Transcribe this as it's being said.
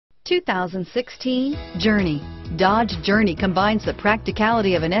2016 Journey. Dodge Journey combines the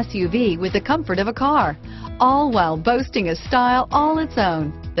practicality of an SUV with the comfort of a car, all while boasting a style all its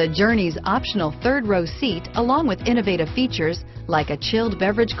own. The Journey's optional third-row seat, along with innovative features like a chilled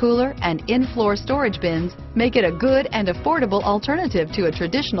beverage cooler and in-floor storage bins, make it a good and affordable alternative to a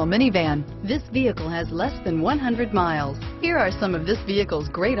traditional minivan. This vehicle has less than 100 miles. Here are some of this vehicle's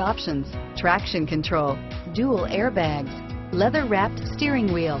great options: traction control, dual airbags, leather-wrapped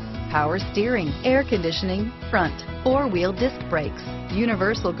steering wheel, power steering, air conditioning, front, four-wheel disc brakes,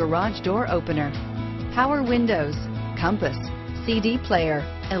 universal garage door opener, power windows, compass, CD player,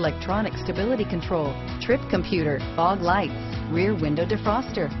 electronic stability control, trip computer, fog lights, rear window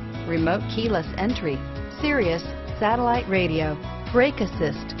defroster, remote keyless entry, Sirius satellite radio, brake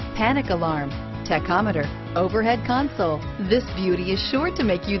assist, panic alarm, tachometer, overhead console. This beauty is sure to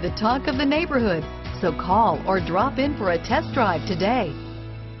make you the talk of the neighborhood. So call or drop in for a test drive today.